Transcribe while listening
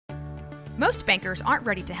Most bankers aren't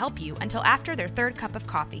ready to help you until after their third cup of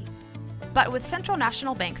coffee. But with Central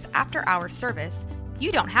National Bank's after-hours service,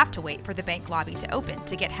 you don't have to wait for the bank lobby to open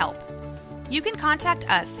to get help. You can contact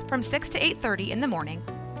us from 6 to 8:30 in the morning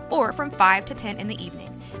or from 5 to 10 in the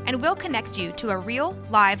evening, and we'll connect you to a real,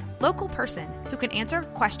 live, local person who can answer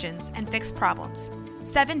questions and fix problems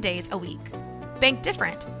 7 days a week. Bank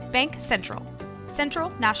different. Bank Central. Central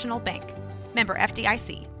National Bank. Member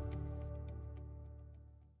FDIC.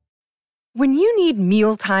 When you need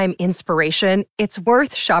mealtime inspiration, it's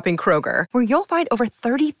worth shopping Kroger, where you'll find over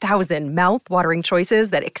 30,000 mouth-watering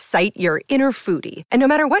choices that excite your inner foodie. And no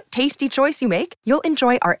matter what tasty choice you make, you'll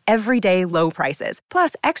enjoy our everyday low prices,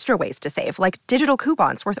 plus extra ways to save, like digital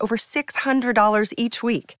coupons worth over $600 each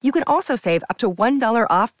week. You can also save up to $1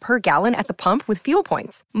 off per gallon at the pump with fuel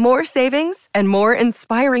points. More savings and more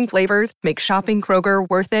inspiring flavors make shopping Kroger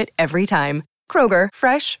worth it every time. Kroger,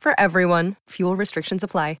 fresh for everyone. Fuel restrictions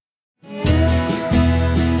apply.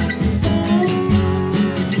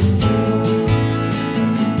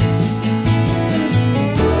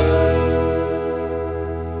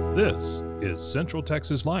 This is Central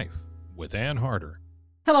Texas Life with Ann Harder.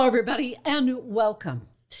 Hello, everybody, and welcome.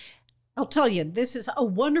 I'll tell you, this is a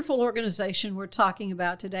wonderful organization we're talking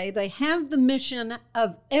about today. They have the mission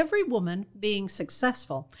of every woman being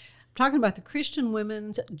successful. I'm talking about the Christian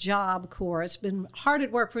Women's Job Corps. It's been hard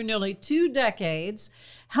at work for nearly 2 decades,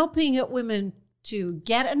 helping women to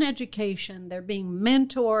get an education. They're being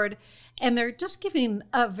mentored, and they're just giving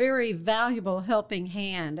a very valuable helping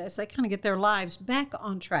hand as they kind of get their lives back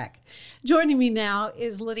on track. Joining me now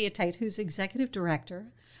is Lydia Tate, who's Executive Director.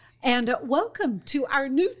 And welcome to our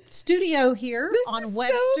new studio here on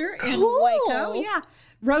Webster in Waco. Yeah,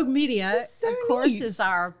 Rogue Media, of course, is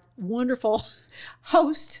our wonderful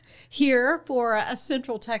host here for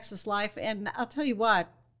Central Texas Life. And I'll tell you what,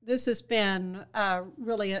 this has been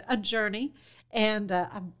really a journey and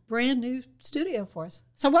a brand new studio for us.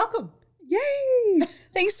 So welcome. Yay!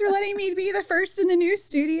 Thanks for letting me be the first in the new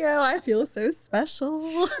studio. I feel so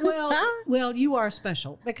special. Well, you are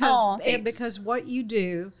special because what you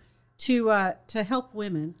do to help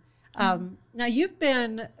women. Now, you've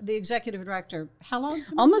been the executive director. How long?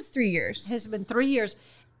 Almost 3 years. Has been 3 years.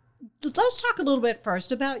 Let's talk a little bit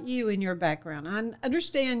first about you and your background. I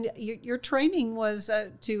understand your training was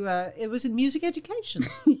it was in music education.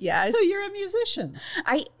 Yes. So you're a musician.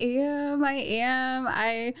 I am.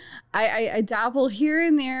 I dabble here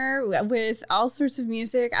and there with all sorts of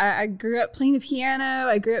music. I grew up playing the piano.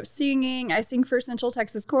 I grew up singing. I sing for Central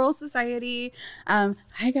Texas Choral Society. Hi,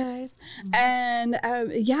 guys. Mm-hmm. And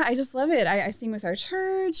I just love it. I sing with our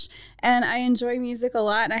church, and I enjoy music a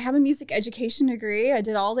lot. And I have a music education degree. I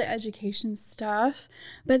did all the education stuff,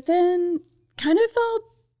 but then kind of fell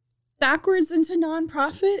backwards into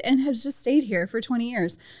nonprofit and have just stayed here for 20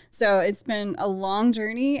 years. So it's been a long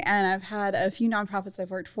journey, and I've had a few nonprofits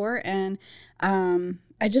I've worked for, and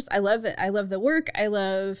I love it. I love the work. I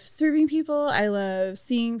love serving people. I love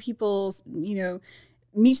seeing people,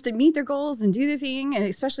 meet their goals and do the thing, and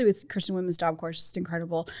especially with Christian Women's Job Corps, it's just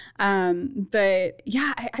incredible. But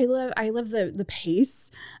yeah, I love the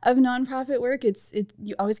pace of nonprofit work.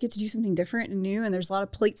 You always get to do something different and new, and there's a lot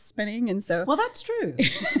of plates spinning, and so. Well, that's true.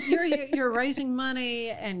 You're raising money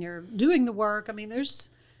and you're doing the work. I mean, there's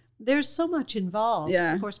so much involved.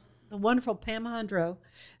 Yeah. Of course, the wonderful Pam Hundrow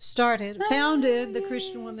founded the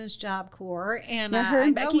Christian Women's Job Corps, and her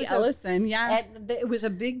and Becky Ellison. It was a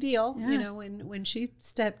big deal, when she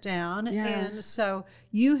stepped down, and so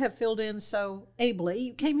you have filled in so ably.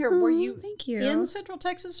 You came here. Were you? Thank you. In Central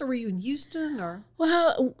Texas, or were you in Houston? Or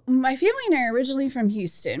well, my family and I are originally from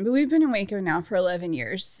Houston, but we've been in Waco now for 11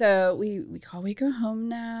 years. So we call Waco home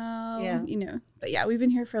now. Yeah. But yeah, we've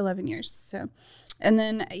been here for 11 years. So. And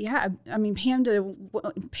then, Pam did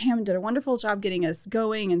a wonderful job getting us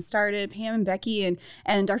going and started. Pam and Becky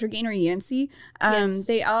and Dr. Gaynor Yancey,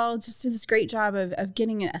 they all just did this great job of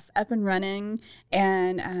getting us up and running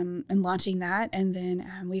and launching that. And then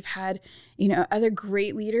we've had, other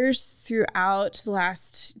great leaders throughout the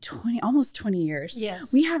last almost 20 years.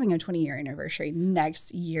 Yes. We're having a 20-year anniversary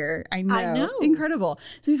next year. I know. Incredible.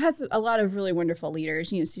 So we've had a lot of really wonderful leaders,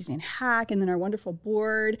 Suzanne Hack, and then our wonderful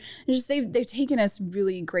board. And just they've taken us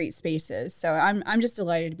really great spaces. So I'm just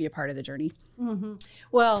delighted to be a part of the journey. Mm-hmm.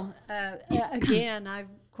 Well, again, I've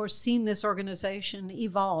of course seen this organization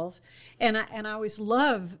evolve, and I always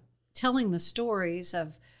love telling the stories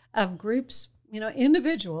of groups,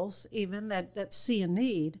 individuals even that see a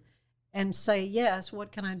need and say, yes,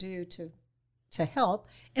 what can I do to help?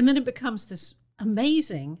 And then it becomes this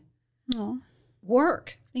amazing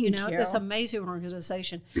work, Thank you. This amazing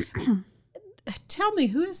organization. tell me,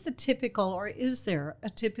 who is the typical, or is there a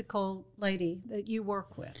typical lady that you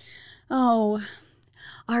work with? Oh,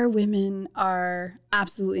 our women are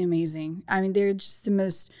absolutely amazing. I mean, they're just the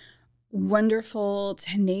most wonderful,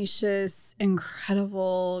 tenacious,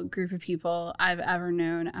 incredible group of people I've ever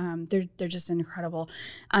known. They're just incredible.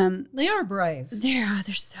 They are brave. They're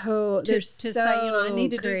so To say, I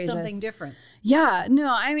need to do something different. Yeah,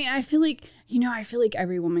 no, I mean, I feel like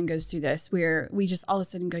every woman goes through this where we just all of a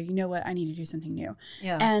sudden go, you know what, I need to do something new.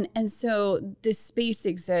 Yeah. And so this space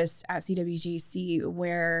exists at CWGC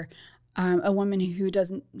where a woman who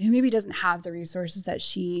maybe doesn't have the resources that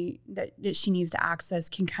she needs to access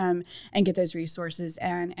can come and get those resources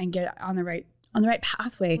and get on the right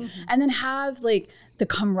pathway, and then have like the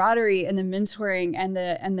camaraderie and the mentoring and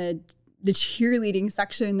the cheerleading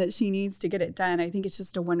section that she needs to get it done. I think it's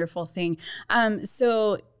just a wonderful thing.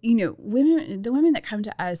 So, the women that come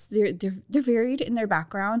to us, they're varied in their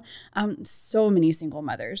background. So many single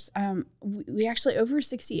mothers. We actually over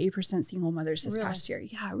 68% single mothers this past year.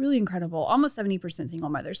 Yeah, really incredible. Almost 70% single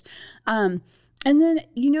mothers. And then,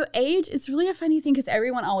 age, it's really a funny thing because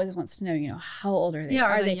everyone always wants to know, how old are they? Yeah,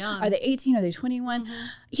 are they young? Are they 18? Are they 21?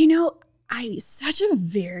 Such a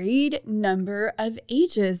varied number of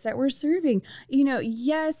ages that we're serving.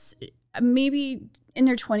 Yes, maybe in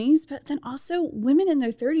their 20s, but then also women in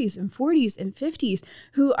their 30s and 40s and 50s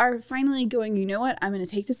who are finally going, you know what, I'm going to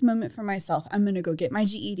take this moment for myself. I'm going to go get my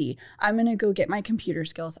GED. I'm going to go get my computer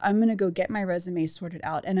skills. I'm going to go get my resume sorted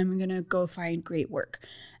out, and I'm going to go find great work.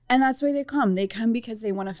 And that's why they come. They come because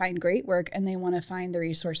they want to find great work, and they want to find the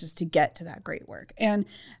resources to get to that great work. And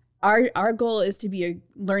our goal is to be a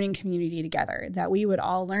learning community together, that we would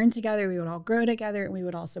all learn together, we would all grow together, and we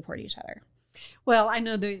would all support each other. Well, I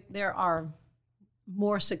know there are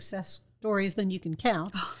more success stories than you can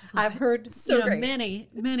count. I've heard many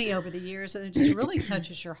over the years, and it just really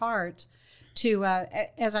touches your heart to,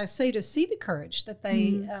 as I say, to see the courage that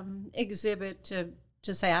they exhibit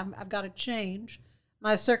to say, I've got to change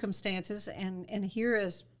my circumstances, and here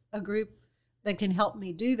is a group that can help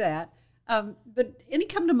me do that. But any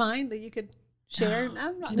come to mind that you could share?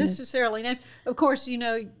 I'm not necessarily. Of course,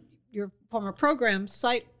 your former program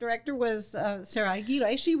site director was Sarah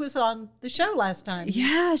Aguirre. She was on the show last time.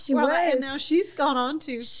 Yeah, she was. And now she's gone on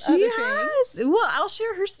to other things. Well, I'll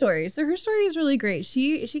share her story. So her story is really great.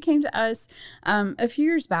 She came to us a few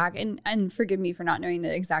years back, and forgive me for not knowing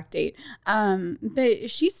the exact date, but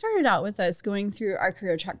she started out with us going through our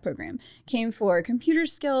career track program. Came for computer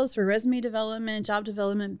skills, for resume development, job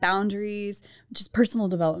development, boundaries, just personal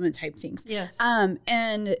development type things. Yes.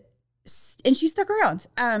 And she stuck around.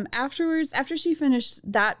 Afterwards, after she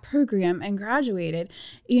finished that program and graduated,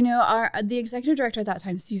 the executive director at that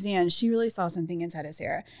time, Suzanne, she really saw something inside of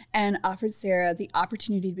Sarah and offered Sarah the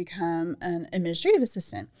opportunity to become an administrative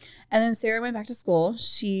assistant. And then Sarah went back to school.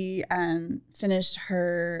 She finished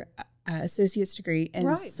her associate's degree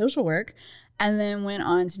in social work, and then went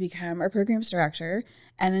on to become our programs director.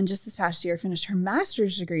 And then just this past year, finished her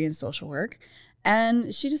master's degree in social work.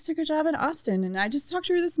 And she just took a job in Austin. And I just talked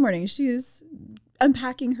to her this morning. She is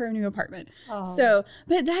unpacking her new apartment. Oh. So,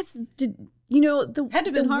 but that's, had to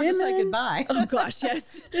have been hard to say goodbye. Oh, gosh,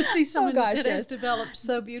 yes. To see someone that has developed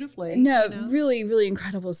so beautifully. No, really, really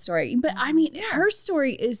incredible story. But I mean, her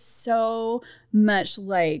story is so much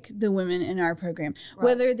like the women in our program,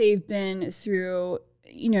 whether they've been through,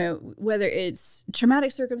 whether it's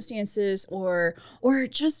traumatic circumstances or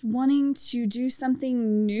just wanting to do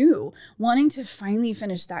something new, wanting to finally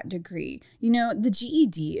finish that degree. The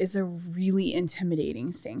GED is a really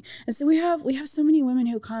intimidating thing. And so we have so many women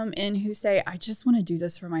who come in who say, I just want to do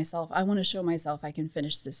this for myself. I want to show myself I can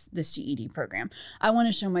finish this GED program. I want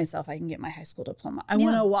to show myself I can get my high school diploma. I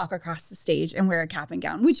want to walk across the stage and wear a cap and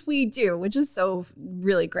gown, which we do, which is so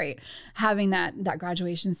really great. Having that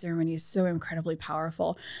graduation ceremony is so incredibly powerful.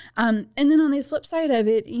 And then on the flip side of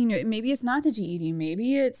it, maybe it's not the GED,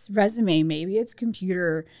 maybe it's resume, maybe it's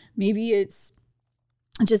computer, maybe it's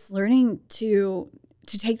just learning to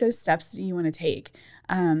take those steps that you want to take.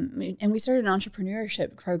 And we started an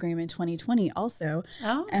entrepreneurship program in 2020 also,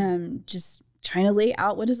 just trying to lay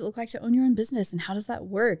out what does it look like to own your own business and how does that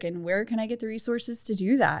work and where can I get the resources to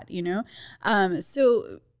do that,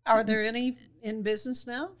 So are there any in business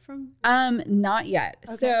now from? Not yet.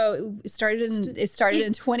 Okay. So it started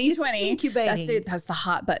in 2020. Incubating. That's the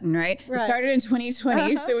hot button, right? It started in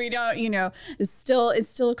 2020. So we don't, it's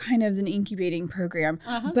still kind of an incubating program.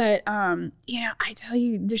 But, I tell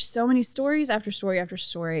you, there's so many stories after story after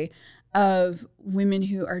story of women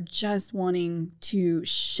who are just wanting to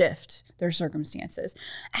shift their circumstances.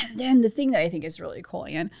 And then the thing that I think is really cool,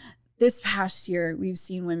 Anne, This past year, we've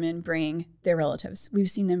seen women bring their relatives. We've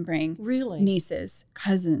seen them bring nieces,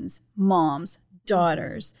 cousins, moms,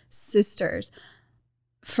 daughters, sisters,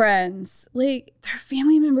 friends. Like, their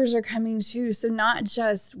family members are coming too. So not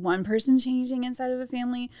just one person changing inside of a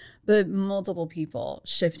family, but multiple people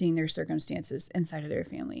shifting their circumstances inside of their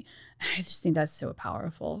family. I just think that's so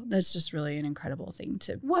powerful. That's just really an incredible thing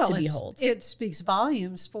to behold. It speaks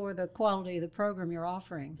volumes for the quality of the program you're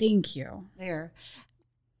offering. Thank you. There.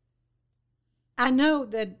 I know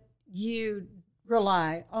that you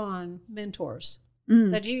rely on mentors.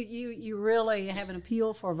 That you really have an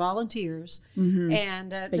appeal for volunteers. And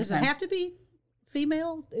does it have to be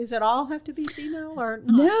female? Does it all have to be female or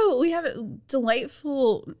not? No, we have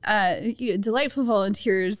delightful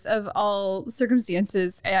volunteers of all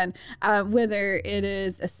circumstances. And whether it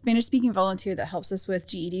is a Spanish-speaking volunteer that helps us with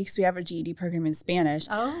GED, because we have a GED program in Spanish.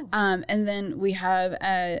 And then we have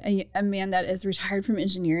a man that is retired from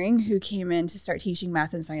engineering who came in to start teaching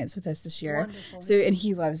math and science with us this year. Wonderful. And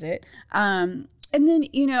he loves it. And then,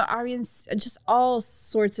 I mean, just all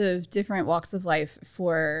sorts of different walks of life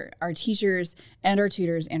for our teachers and our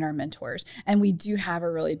tutors and our mentors. And we do have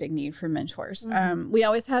a really big need for mentors. We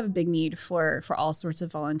always have a big need for all sorts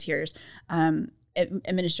of volunteers.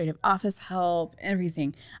 Administrative office help,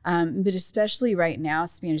 everything. But especially right now,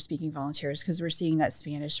 Spanish-speaking volunteers, because we're seeing that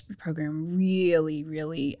Spanish program really,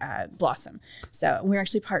 really blossom. So we're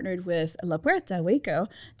actually partnered with La Puerta, Waco,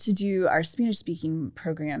 to do our Spanish-speaking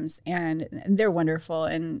programs, and they're wonderful,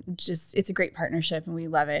 and just it's a great partnership, and we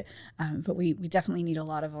love it. But we definitely need a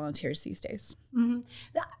lot of volunteers these days.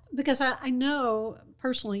 Because I know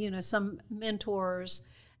personally, some mentors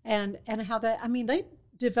and how that, I mean, they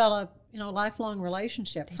develop lifelong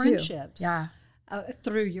friendships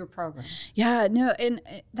through your program. Yeah, no, and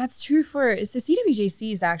that's true so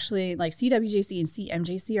CWJC is actually, like, CWJC and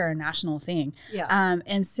CMJC are a national thing.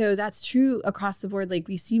 And so that's true across the board. Like,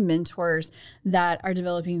 we see mentors that are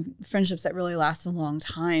developing friendships that really last a long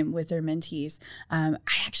time with their mentees.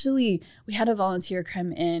 We had a volunteer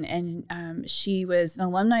come in, and she was an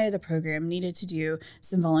alumni of the program, needed to do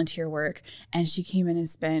some volunteer work, and she came in and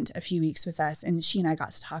spent a few weeks with us, and she and I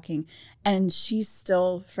got to talking. And she's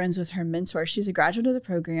still friends with her mentor. She's a graduate of the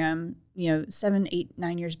program, 7, 8,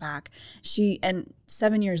 9 years back. And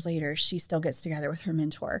 7 years later, she still gets together with her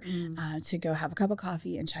mentor to go have a cup of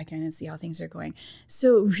coffee and check in and see how things are going.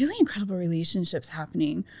 So really incredible relationships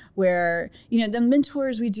happening where, the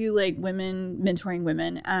mentors, we do like women mentoring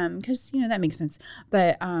women because, that makes sense.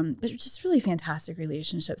 But just really fantastic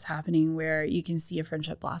relationships happening where you can see a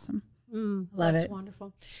friendship blossom. Love it. That's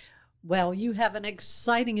wonderful. Well, you have an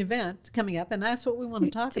exciting event coming up, and that's what we want to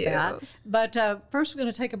talk about. But first, we're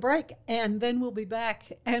going to take a break, and then we'll be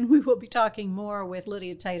back, and we will be talking more with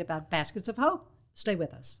Lydia Tate about Baskets of Hope. Stay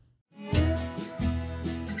with us.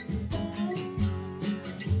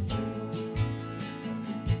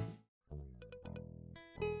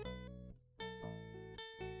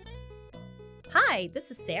 Hi, this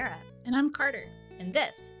is Sarah. And I'm Carter. And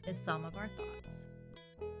this is Some of Our Thoughts.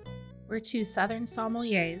 We're two Southern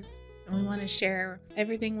sommeliers, and we want to share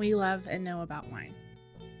everything we love and know about wine.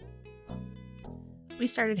 We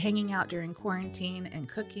started hanging out during quarantine and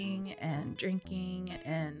cooking and drinking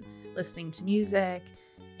and listening to music,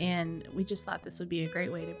 and we just thought this would be a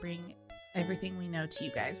great way to bring everything we know to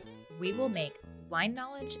you guys. We will make wine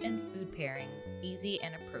knowledge and food pairings easy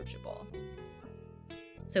and approachable.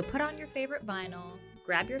 So put on your favorite vinyl,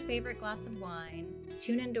 grab your favorite glass of wine,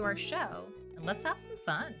 tune into our show, and let's have some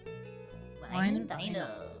fun. Wine and vinyl.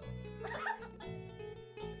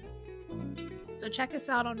 So check us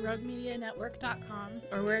out on roguemedianetwork.com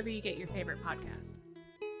or wherever you get your favorite podcast.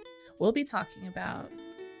 We'll be talking about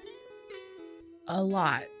a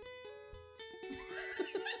lot.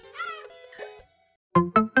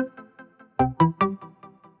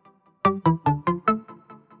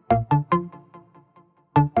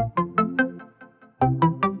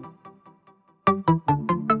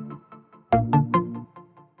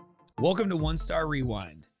 Welcome to One Star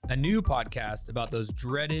Rewind, a new podcast about those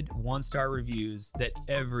dreaded one-star reviews that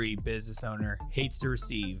every business owner hates to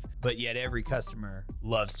receive, but yet every customer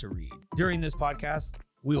loves to read. During this podcast,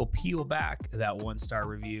 we will peel back that one-star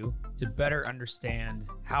review to better understand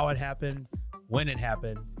how it happened, when it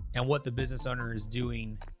happened, and what the business owner is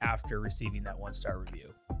doing after receiving that one-star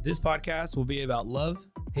review. This podcast will be about love,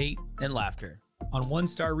 hate, and laughter. On One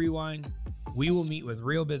Star Rewind, we will meet with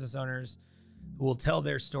real business owners who will tell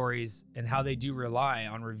their stories and how they do rely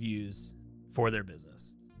on reviews for their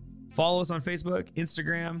business. Follow us on Facebook,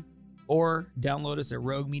 Instagram, or download us at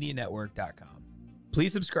roguemedianetwork.com.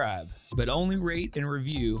 Please subscribe, but only rate and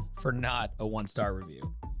review for not a one-star review.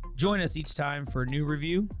 Join us each time for a new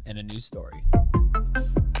review and a new story.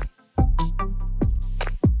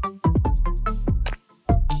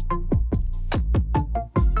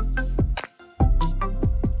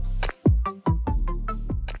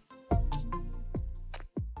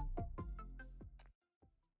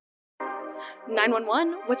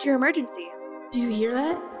 What's your emergency? Do you hear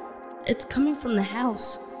that? It's coming from the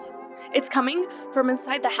house. It's coming from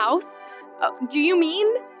inside the house? Do you mean?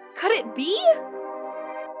 Could it be?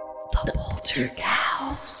 The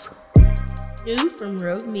Poltergeist. New from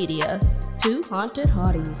Rogue Media. Two haunted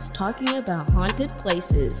hotties talking about haunted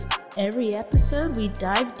places. Every episode, we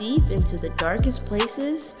dive deep into the darkest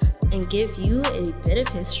places and give you a bit of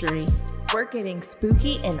history. We're getting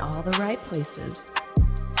spooky in all the right places.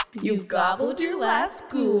 You've gobbled your last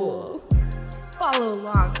ghoul. Follow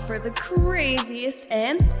along for the craziest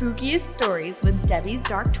and spookiest stories with Debbie's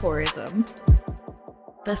Dark Tourism.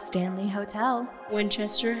 The Stanley Hotel,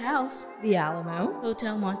 Winchester House, The Alamo,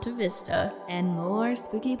 Hotel Monte Vista, and more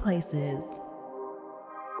spooky places.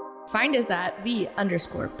 Find us at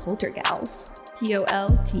 _Poltergals. POLTERGALS.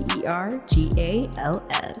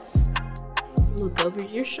 Look over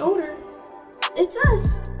your shoulder. It's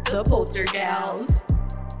us, the Poltergals.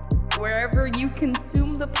 Wherever you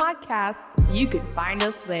consume the podcast, you can find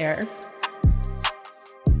us there.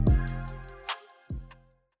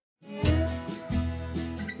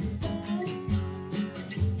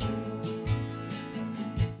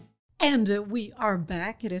 And we are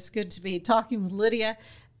back. It is good to be talking with Lydia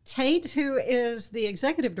Tate, who is the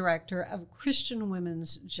executive director of Christian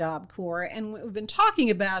Women's Job Corps. And we've been talking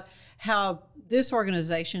about how this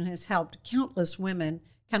organization has helped countless women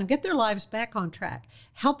kind of get their lives back on track,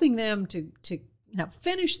 helping them to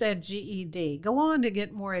finish that GED, go on to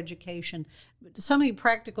get more education, something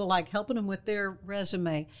practical like helping them with their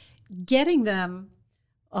resume, getting them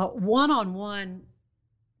one-on-one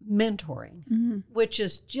mentoring, which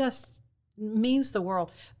is just means the world.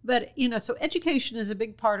 But, so education is a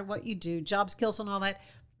big part of what you do, job skills and all that.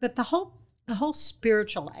 But the whole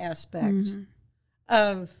spiritual aspect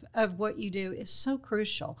of what you do is so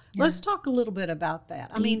crucial. Yeah. Let's talk a little bit about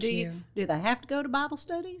that. Do they have to go to Bible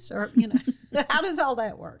studies, or how does all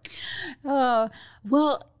that work? Oh,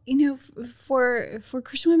 well, for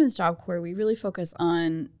Christian Women's Job Corps, we really focus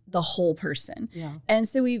on the whole person. Yeah. And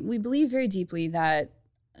so we believe very deeply that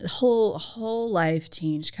whole life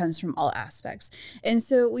change comes from all aspects. And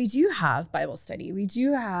so we do have Bible study. We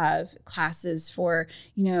do have classes for,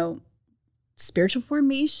 spiritual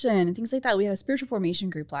formation and things like that. We had a spiritual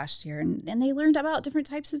formation group last year, and they learned about different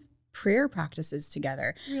types of prayer practices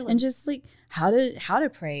together. Really? And just like how to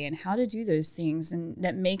pray and how to do those things, and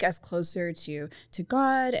that make us closer to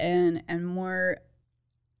God and more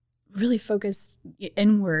really focused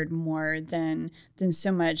inward more than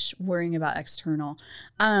so much worrying about external.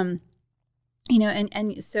 And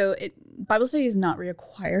so Bible study is not a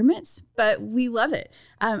requirement, but we love it.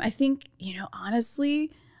 I think,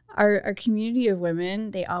 honestly, our community of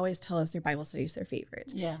women, they always tell us their Bible study is their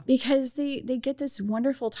favorite. Yeah. Because they get this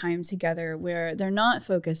wonderful time together where they're not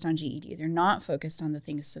focused on GED. They're not focused on the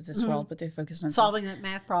things of this world, but they're focused on solving that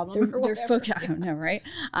math problem. They're focused. I don't know, right?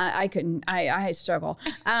 I couldn't. I struggle.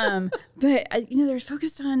 But they're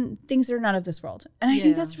focused on things that are not of this world, and I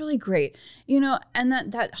think that's really great. And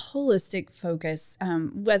that holistic focus,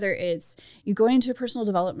 whether it's you going into a personal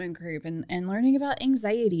development group and learning about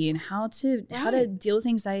anxiety and how to deal with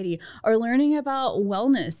anxiety, or learning about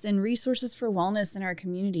wellness and resources for wellness in our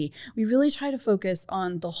community. We really try to focus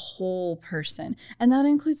on the whole person, and that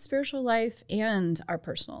includes spiritual life and our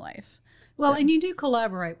personal life. Well, and you do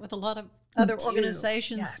collaborate with a lot of other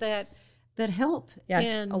organizations that help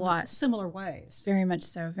in a lot similar ways. Very much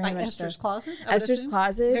so. Very much Esther's so. Closet. Esther's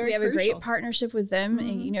Closet. Very we have crucial. A great partnership with them,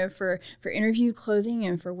 and, for interview clothing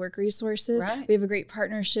and for work resources. Right. We have a great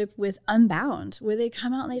partnership with Unbound, where they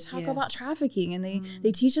come out and they talk about trafficking, and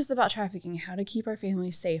they teach us about trafficking, how to keep our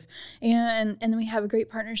families safe. And then we have a great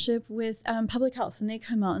partnership with Public Health, and they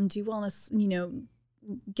come out and do wellness,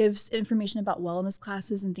 gives information about wellness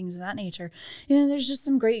classes and things of that nature. There's just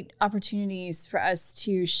some great opportunities for us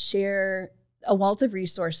to share a wealth of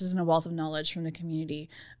resources and a wealth of knowledge from the community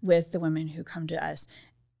with the women who come to us.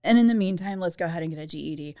 And in the meantime, let's go ahead and get a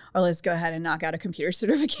GED, or let's go ahead and knock out a computer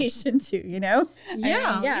certification too,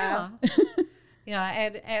 Yeah.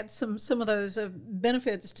 Add some of those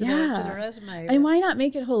benefits to the resume. And why not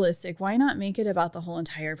make it holistic? Why not make it about the whole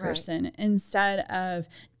entire person instead of,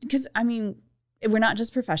 because we're not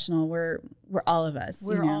just professional. We're all of us.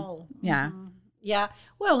 We're all. Yeah. Mm-hmm. Yeah.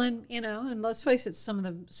 Well, and let's face it, some of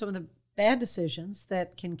the bad decisions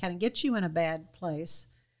that can kind of get you in a bad place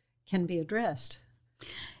can be addressed.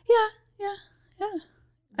 Yeah.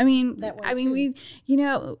 I mean, that way too. we, you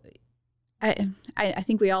know, I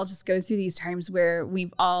think we all just go through these times where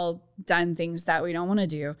we've all done things that we don't want to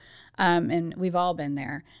do. And we've all been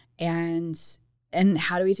there. And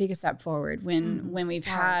how do we take a step forward when we've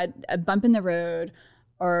had a bump in the road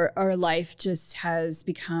or our life just has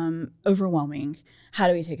become overwhelming? How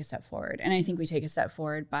do we take a step forward? And I think we take a step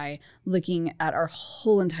forward by looking at our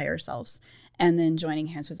whole entire selves and then joining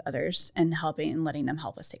hands with others and helping and letting them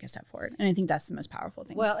help us take a step forward. And I think that's the most powerful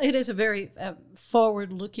thing. Well, it is a very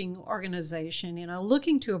forward-looking organization, you know,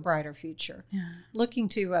 looking to a brighter future, looking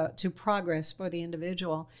to progress for the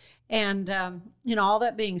individual. And, you know, all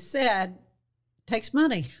that being said, takes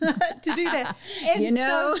money to do that. And you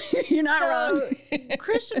know, you're not wrong.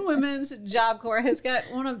 Christian Women's Job Corps has got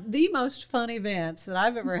one of the most fun events that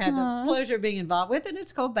I've ever had the pleasure of being involved with, and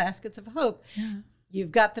it's called Baskets of Hope. Yeah.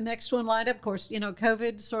 You've got the next one lined up. Of course, you know,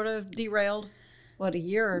 COVID sort of derailed, what, a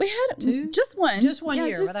year or we had two? Just one. Just one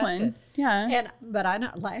year. Just well, that's one. good. Yeah. But I know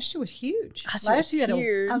last year was huge. Last year had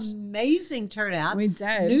huge. an amazing turnout. We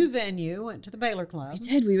did. New venue, went to the Baylor Club. We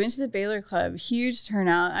did. We went to the Baylor Club. Huge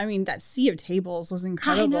turnout. I mean, that sea of tables was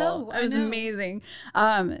incredible. It was amazing.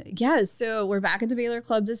 Yeah, so we're back at the Baylor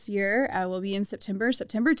Club this year. We'll be in September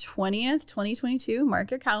 20th, 2022.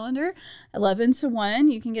 Mark your calendar. 11 to 1.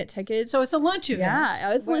 You can get tickets. So it's a lunch event.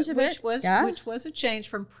 Yeah, it's a lunch event. Which was a change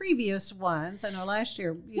from previous ones. I know last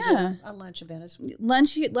year you did a lunch event as well.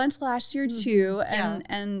 Lunch last year too,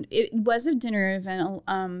 and it was a dinner event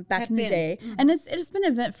back in the day, and it's been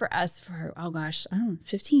an event for us for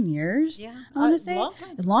 15 years. I want to say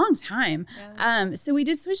a long time. So we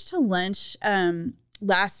did switch to lunch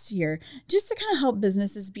last year just to kind of help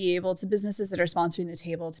businesses that are sponsoring the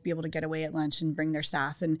table to be able to get away at lunch and bring their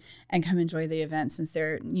staff and come enjoy the event since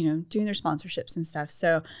they're, you know, doing their sponsorships and stuff.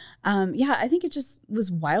 So I think it just was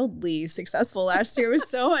wildly successful last year. It was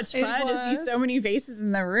so much fun to see so many faces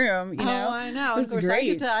in the room, you know. I know. Of course,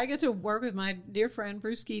 great. I get to work with my dear friend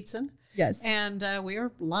Bruce Keatson. Yes. And we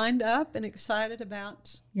are lined up and excited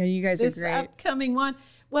about you guys this are great. Upcoming one.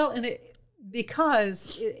 Well, and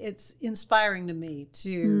because it's inspiring to me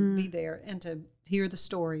to be there and to hear the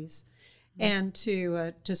stories and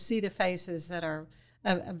to see the faces that are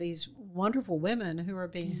of these wonderful women who are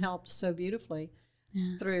being helped so beautifully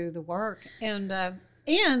through the work and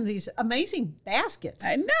these amazing baskets.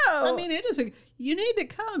 I know. I mean, you need to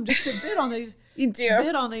come just to bid on these. You do.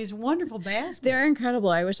 Bid on these wonderful baskets. They're incredible.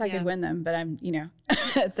 I wish I could win them, but I'm, you know,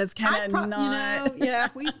 that's kind of not. You know,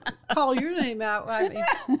 we call your name out. I mean.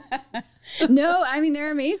 No, I mean,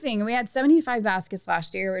 they're amazing. We had 75 baskets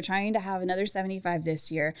last year. We're trying to have another 75 this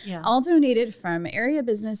year. Yeah. All donated from area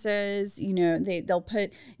businesses. You know, they'll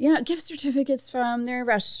put, gift certificates from their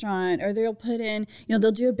restaurant, or they'll put in,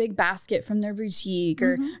 they'll do a big basket from their boutique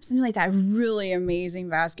or something like that. Really amazing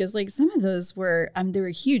baskets. Like some of those were, they were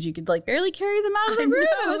huge. You could like barely carry them out of the room.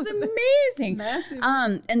 It was amazing. Massive.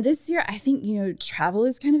 And this year, I think, travel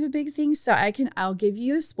is kind of a big thing. So I'll give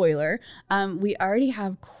you a spoiler. We already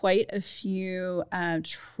have quite a few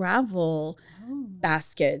travel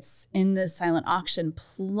baskets in the silent auction,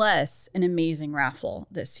 plus an amazing raffle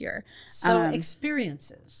this year. So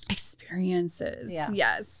experiences. Yeah.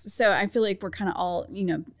 Yes. So I feel like we're kind of all,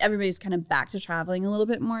 everybody's kind of back to traveling a little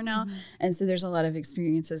bit more now. And so there's a lot of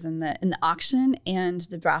experiences in the auction, and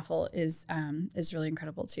the raffle is really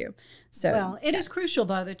incredible too. So it is crucial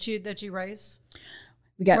though that you raise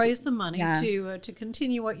the money to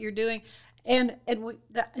continue what you're doing. And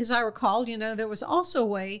as I recall, there was also a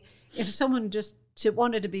way, if someone just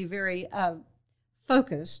wanted to be very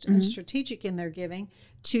focused and strategic in their giving,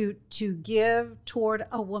 to give toward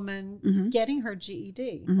a woman getting her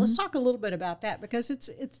GED. Let's talk a little bit about that, because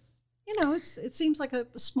it seems like a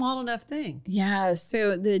small enough thing. Yeah.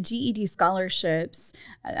 So the GED scholarships,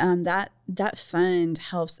 that fund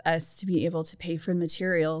helps us to be able to pay for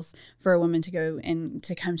materials for a woman to go and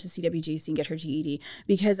to come to CWGC and get her GED,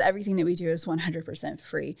 because everything that we do is 100%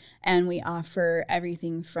 free. And we offer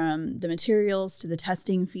everything from the materials to the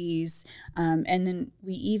testing fees. And then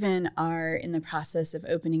we even are in the process of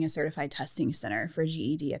opening a certified testing center for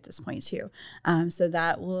GED at this point too. So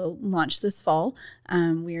that will launch this fall.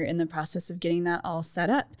 We're in the process of getting that all set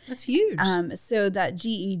up. That's huge. So that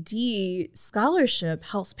GED scholarship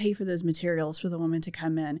helps pay for those materials for the woman to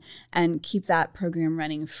come in and keep that program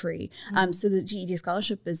running free. So the GED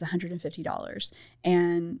scholarship is $150.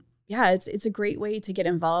 And it's a great way to get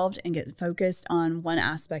involved and get focused on one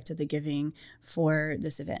aspect of the giving for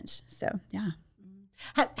this event. So, yeah.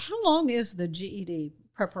 How long is the GED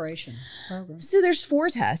preparation program? So there's 4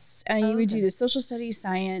 tests. You would do the social studies,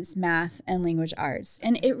 science, math, and language arts.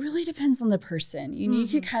 And it really depends on the person. You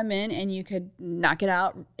could come in and you could knock it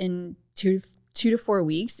out in 2 2 to 4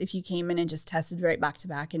 weeks if you came in and just tested right back to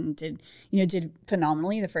back and did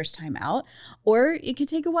phenomenally the first time out, or it could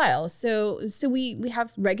take a while. So we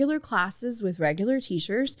have regular classes with regular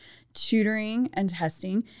teachers, tutoring and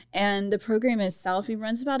testing, and the program itself, it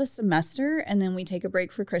runs about a semester, and then we take a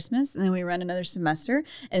break for Christmas, and then we run another semester.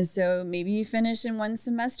 And so maybe you finish in 1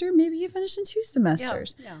 semester, maybe you finish in 2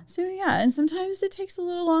 semesters. Yeah. So and sometimes it takes a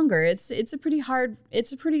little longer. It's a pretty hard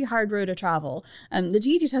road to travel. The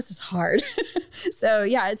GED test is hard. So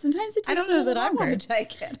sometimes it takes. I don't know that I longer. want to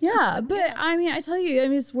take it. Yeah, but I mean, I tell you, I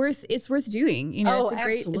mean, it's worth doing. You know, it's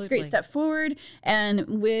a great step forward.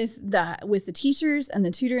 And with the teachers and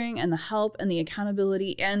the tutoring and the help and the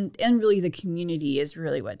accountability and really the community is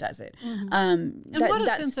really what does it. Mm-hmm. And what a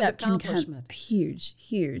sense of accomplishment! Huge.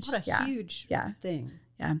 What a huge thing.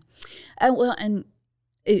 Yeah. And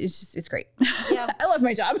it's great. Yeah, I love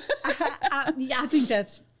my job. I think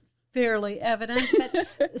that's fairly evident.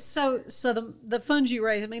 But so the funds you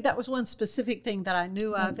raise, I mean, that was one specific thing that I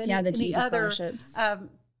knew of. The GED scholarships.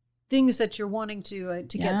 Things that you're wanting to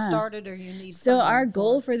get started, or you need. So our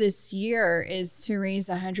goal for this year is to raise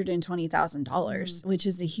 $120,000, which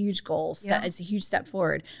is a huge goal. It's a huge step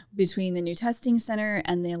forward between the new testing center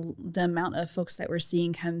and the amount of folks that we're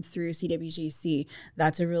seeing come through CWGC.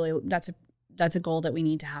 That's a goal that we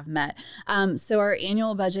need to have met. So our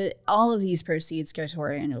annual budget, all of these proceeds go to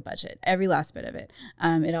our annual budget, every last bit of it.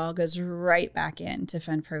 It all goes right back in to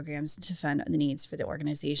fund programs, to fund the needs for the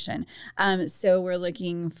organization. So we're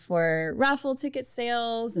looking for raffle ticket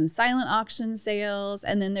sales and silent auction sales.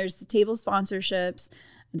 And then there's the table sponsorships.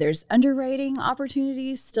 There's underwriting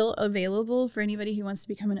opportunities still available for anybody who wants to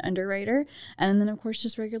become an underwriter. And then, of course,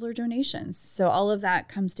 just regular donations. So all of that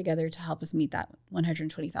comes together to help us meet that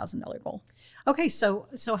 $120,000 goal. Okay, so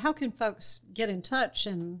how can folks get in touch?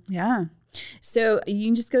 So you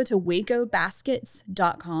can just go to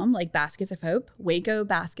wacobaskets.com, like baskets of hope,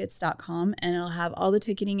 wacobaskets.com, and it'll have all the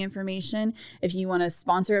ticketing information. If you want to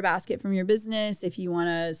sponsor a basket from your business, if you want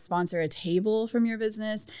to sponsor a table from your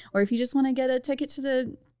business, or if you just want to get a ticket to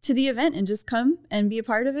the event and just come and be a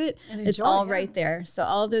part of it, it's all right there. So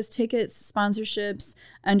all of those tickets, sponsorships,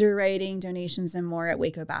 underwriting, donations, and more at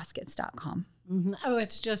wacobaskets.com. Mm-hmm. Oh,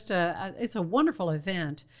 it's just it's a wonderful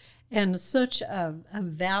event and such a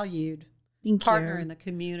valued partner in the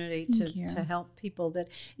community to help people that,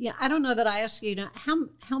 I don't know that I asked you,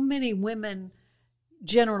 how many women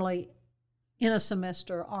generally in a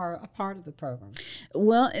semester are a part of the program?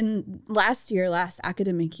 Well, in last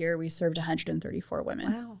academic year, we served 134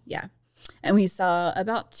 women. Wow. Yeah. And we saw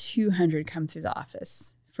about 200 come through the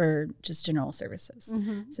office for just general services.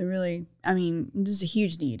 Mm-hmm. So really, I mean, this is a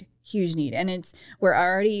huge need. And we're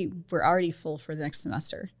already full for the next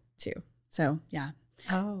semester too. So yeah.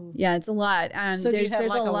 Oh. Yeah, it's a lot. So there's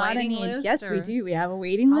like a lot of need. Yes, we do. We have a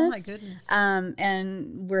waiting list. Oh my goodness.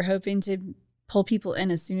 And we're hoping to pull people in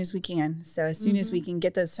as soon as we can. So as soon as we can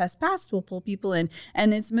get those tests passed, we'll pull people in.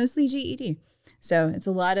 And it's mostly GED. So it's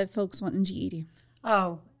a lot of folks wanting GED.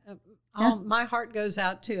 My heart goes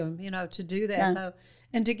out to them, to do that though.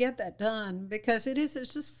 And to get that done, because it's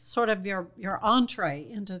just sort of your entree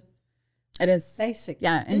into it is basic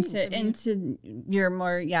things. into your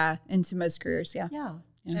more into most careers.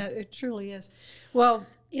 It truly is. Well,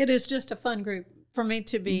 it is just a fun group for me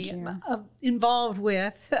to be involved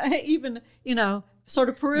with, even sort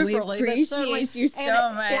of peripherally. We appreciate you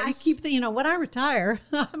so much. I keep thinking, when I retire,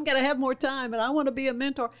 I'm going to have more time, and I want to be a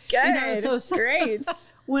mentor. Good, so great.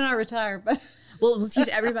 When I retire, but. We'll teach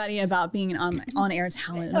everybody about being an on-air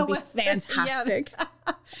talent. It'll be fantastic.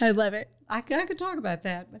 I love it. I could talk about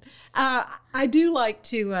that, but I do like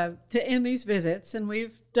to end these visits, and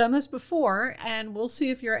we've done this before, and we'll see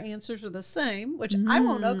if your answers are the same, which I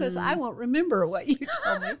won't know because I won't remember what you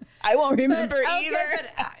told me. I won't remember either.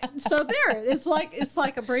 So there, it's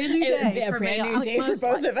like a brand new day for me. New day for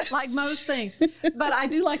both of us. Like most things. But I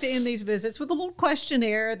do like to end these visits with a little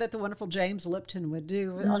questionnaire that the wonderful James Lipton would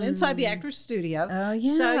do on Inside the Actors Studio. Oh,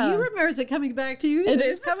 yeah. So you remember, is it coming back to you? It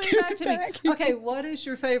is coming back to me. Okay, what is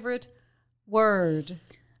your favorite word?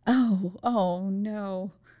 Oh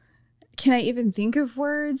no. Can I even think of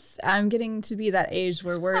words? I'm getting to be that age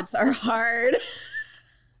where words are hard.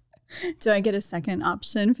 Do I get a second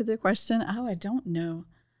option for the question? Oh, I don't know.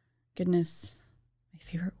 Goodness. My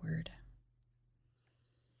favorite word.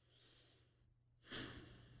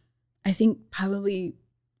 I think probably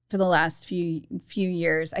for the last few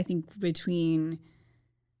years, I think between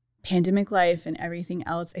pandemic life and everything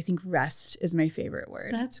else, I think rest is my favorite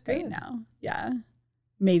word. That's good. Right now. Yeah.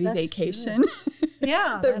 Maybe that's vacation.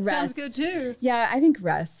 Yeah, that sounds good too. Yeah, I think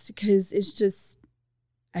rest, because it's just,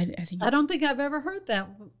 I think. I don't think I've ever heard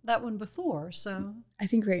that one before. So I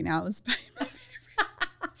think right now is my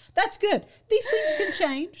That's good. These things can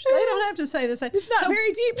change. They don't have to say the same. It's not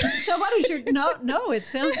very deep. So what is your no, it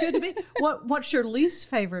sounds good to me. What's your least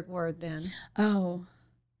favorite word then? Oh.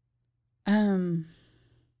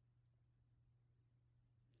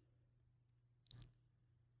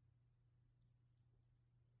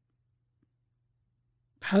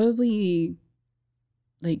 Probably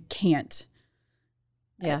like can't.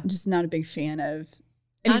 Yeah. I'm just not a big fan of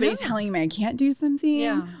anybody telling me I can't do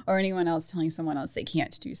something or anyone else telling someone else they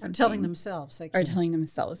can't do something. Or telling themselves they can't. Or telling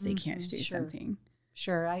themselves they can't do sure. something.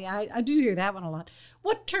 Sure. I do hear that one a lot.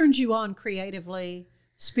 What turns you on creatively,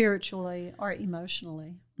 spiritually, or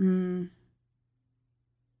emotionally?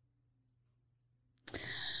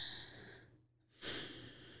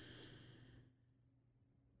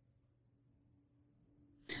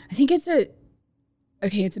 I think it's a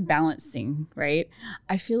balance thing, right?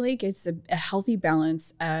 I feel like it's a healthy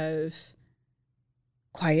balance of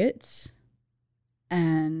quiet,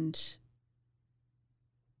 and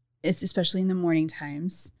it's especially in the morning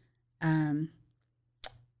times, and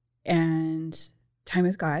time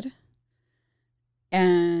with God,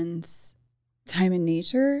 and time in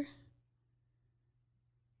nature,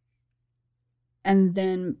 and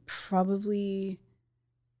then probably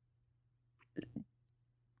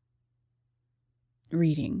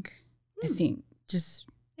reading, I think. Just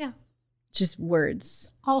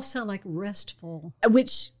words. All sound like restful.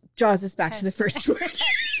 Which draws us back to the first word.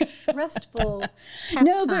 Restful.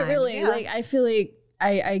 No, but really, like I feel like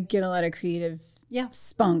I get a lot of creative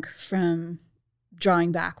spunk from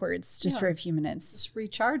drawing backwards just for a few minutes. It's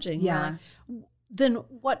recharging. Yeah. Really. Then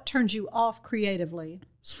what turns you off creatively,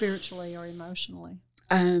 spiritually, or emotionally?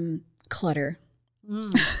 Clutter.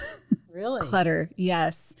 Really? Clutter,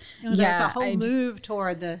 yes. There's a whole move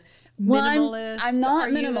toward the minimalist. I'm not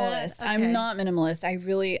minimalist. Okay. I'm not minimalist.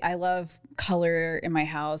 I love color in my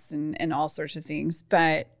house and all sorts of things.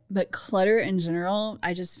 But clutter in general,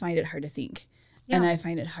 I just find it hard to think. Yeah. And I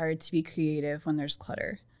find it hard to be creative when there's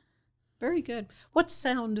clutter. Very good. What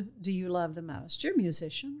sound do you love the most? You're a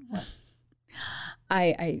musician.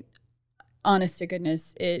 I honest to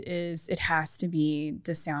goodness, it has to be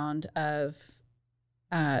the sound of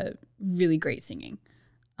really great singing.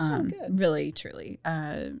 Good. Really, truly.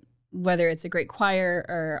 Whether it's a great choir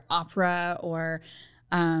or opera or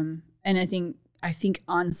and I think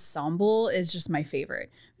ensemble is just my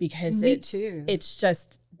favorite because it's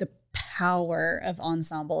just the power of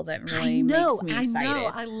ensemble that really makes me excited. I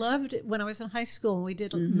know. I loved it when I was in high school and we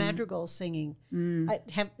did madrigal singing.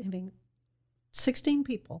 Having 16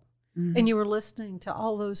 people and you were listening to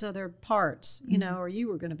all those other parts, or you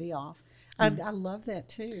were going to be off. I love that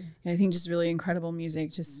too. I think just really incredible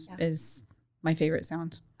music just is my favorite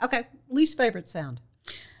sound. Okay. Least favorite sound?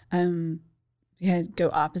 Go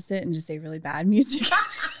opposite and just say really bad music.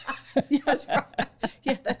 Yes, right.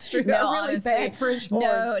 Yeah, that's true. No, really honestly, bad French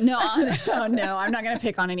horn. No, I'm not going to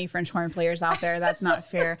pick on any French horn players out there. That's not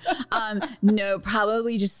fair. No,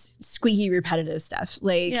 probably just squeaky, repetitive stuff.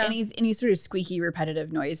 Like any sort of squeaky,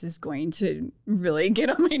 repetitive noise is going to really get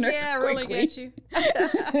on my nerves. Yeah, really get you.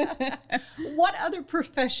 What other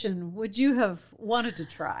profession would you have wanted to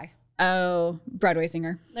try? Oh, Broadway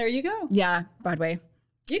singer. There you go. Yeah, Broadway.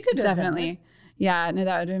 You could have definitely. Done that. Yeah, no,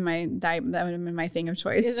 that would have been my thing of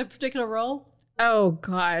choice. Is it a particular role? Oh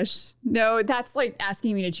gosh, no, that's like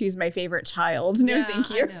asking me to choose my favorite child. No, thank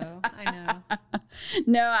you. I know.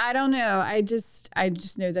 No, I don't know. I just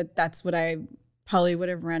know that that's what I probably would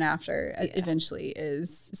have run after eventually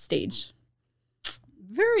is stage.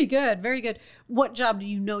 Very good, very good. What job do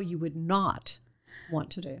you know you would not want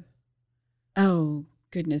to do? Oh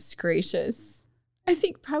goodness gracious! I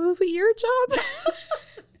think probably your job.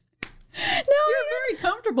 No, you're very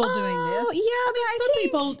comfortable doing this. Yeah, I mean, some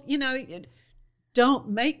people, don't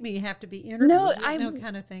make me have to be interviewed. No,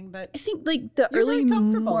 kind of thing. But I think like the early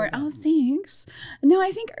morning. Oh, thanks. No,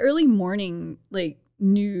 I think early morning like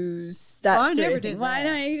news. That I never did that. Well, I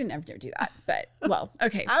know you didn't ever do that, but well,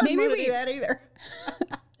 okay. I wouldn't want to do that either.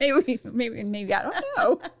 maybe I don't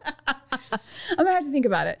know. I'm gonna have to think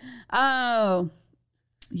about it. Oh.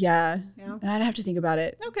 Yeah, I'd have to think about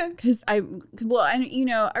it. Okay. Because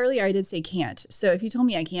earlier I did say can't. So if you told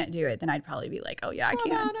me I can't do it, then I'd probably be like, oh yeah, I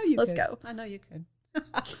can. No, I know you Let's could. go. I know you could.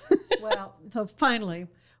 Well, so finally,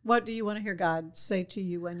 what do you want to hear God say to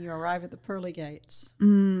you when you arrive at the pearly gates?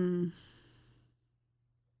 I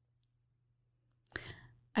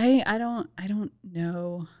don't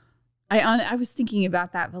know. I was thinking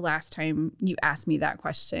about that the last time you asked me that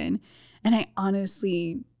question, and I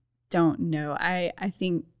honestly don't know. I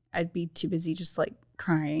think I'd be too busy just like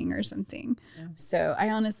crying or something. Yeah. So I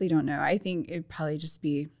honestly don't know. I think it'd probably just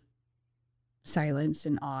be silence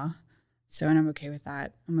and awe. So, and I'm okay with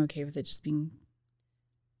that. I'm okay with it just being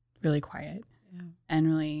really quiet and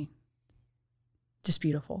really just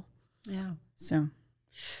beautiful. Yeah. So,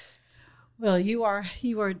 well, you are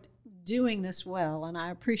doing this well, and I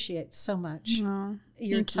appreciate so much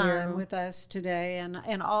your time with us today,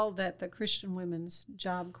 and all that the Christian Women's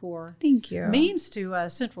Job Corps means to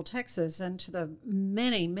Central Texas and to the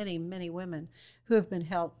many, many, many women who have been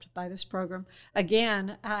helped by this program.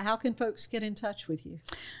 Again, how can folks get in touch with you?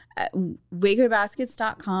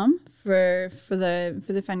 WacoBaskets.com for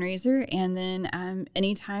the fundraiser, and then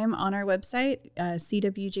anytime on our website,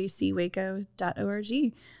 cwjcwaco.org.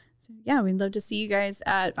 So yeah, we'd love to see you guys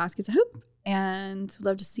at Baskets of Hope, and we'd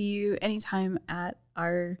love to see you anytime at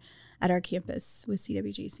our campus with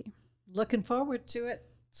CWJC. Looking forward to it.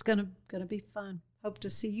 It's gonna be fun. Hope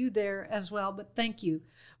to see you there as well. But thank you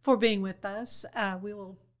for being with us. We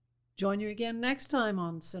will join you again next time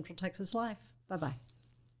on Central Texas Life. Bye-bye.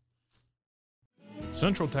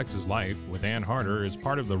 Central Texas Life with Ann Harder is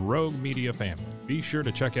part of the Rogue Media family. Be sure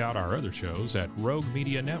to check out our other shows at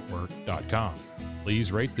roguemedianetwork.com.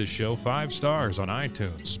 Please rate this show 5 stars on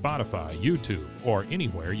iTunes, Spotify, YouTube, or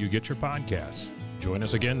anywhere you get your podcasts. Join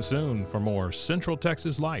us again soon for more Central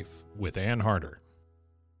Texas Life with Ann Harder.